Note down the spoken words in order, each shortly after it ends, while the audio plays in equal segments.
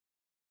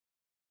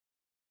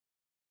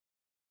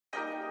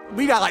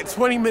We got like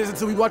 20 minutes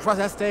until we walk across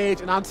that stage,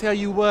 and I'll tell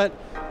you what,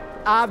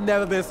 I've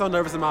never been so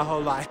nervous in my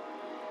whole life.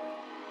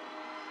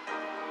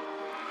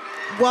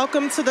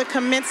 Welcome to the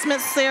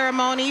commencement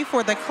ceremony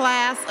for the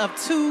class of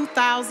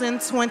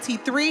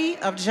 2023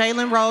 of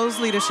Jalen Rose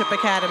Leadership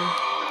Academy.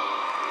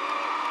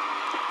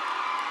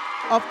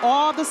 Of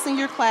all the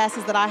senior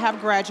classes that I have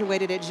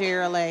graduated at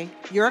JRLA,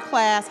 your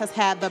class has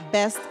had the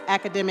best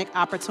academic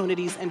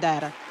opportunities and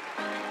data.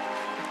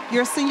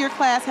 Your senior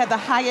class had the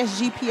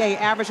highest GPA,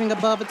 averaging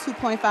above a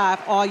 2.5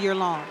 all year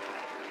long.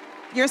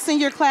 Your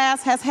senior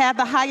class has had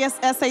the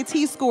highest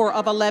SAT score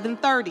of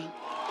 1130.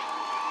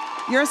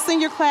 Your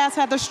senior class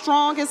had the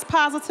strongest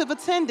positive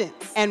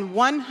attendance, and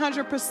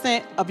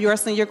 100% of your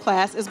senior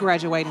class is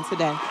graduating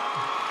today.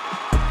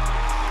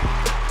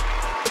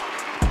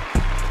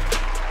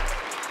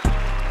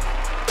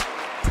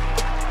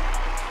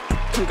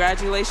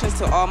 Congratulations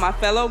to all my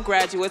fellow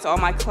graduates, all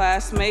my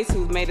classmates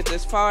who've made it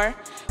this far.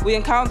 We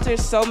encountered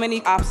so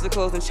many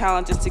obstacles and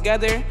challenges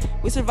together.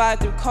 We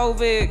survived through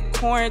COVID,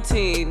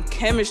 quarantine,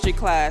 chemistry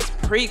class,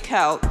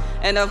 pre-calc,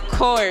 and of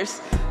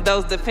course,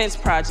 those defense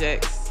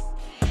projects.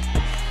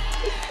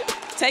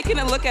 Taking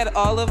a look at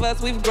all of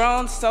us, we've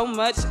grown so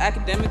much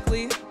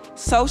academically,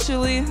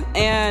 socially,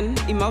 and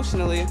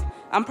emotionally.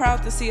 I'm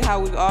proud to see how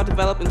we've all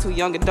developed into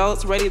young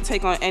adults ready to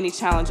take on any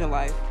challenge in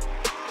life.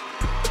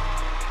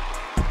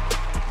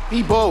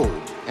 Be bold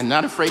and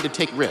not afraid to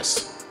take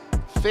risks.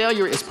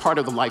 Failure is part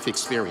of the life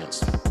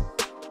experience.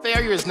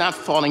 Failure is not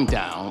falling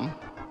down,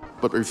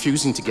 but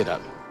refusing to get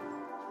up.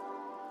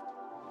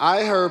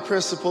 I heard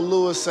Principal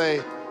Lewis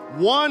say,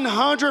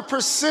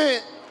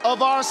 100%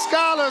 of our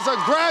scholars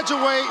are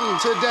graduating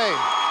today.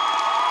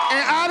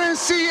 And I didn't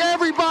see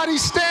everybody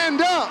stand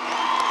up.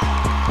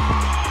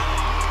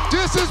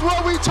 This is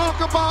what we talk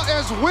about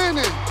as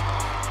winning,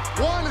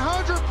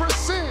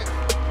 100%.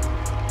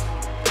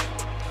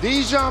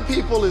 These young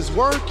people is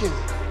working,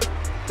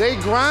 they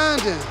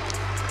grinding,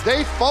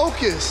 they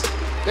focused,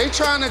 they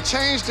trying to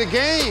change the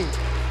game.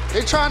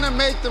 They trying to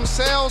make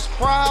themselves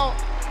proud,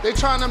 they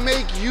trying to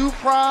make you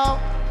proud,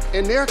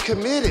 and they're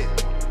committed.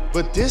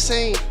 But this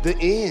ain't the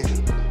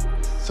end.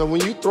 So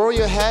when you throw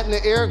your hat in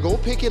the air, go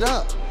pick it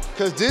up,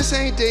 because this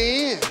ain't the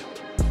end.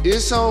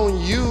 It's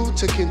on you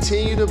to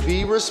continue to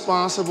be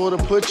responsible, to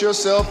put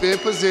yourself in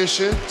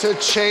position to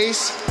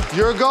chase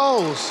your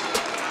goals.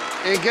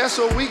 And guess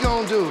what we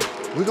gonna do?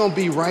 We're gonna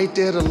be right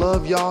there to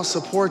love y'all,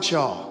 support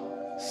y'all.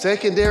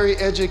 Secondary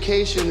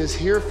education is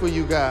here for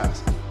you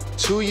guys.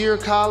 2-year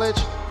college,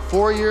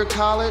 4-year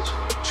college,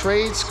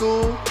 trade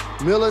school,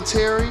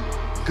 military,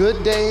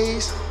 good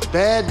days,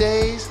 bad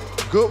days,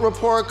 good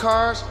report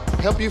cards,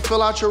 help you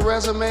fill out your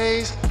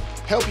resumes,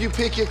 help you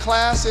pick your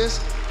classes,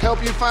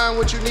 help you find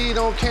what you need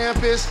on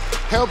campus,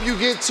 help you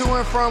get to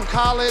and from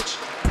college.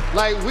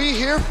 Like, we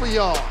here for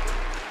y'all.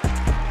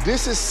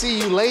 This is see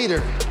you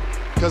later,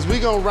 because we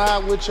gonna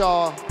ride with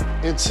y'all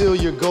until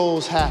your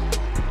goals happen.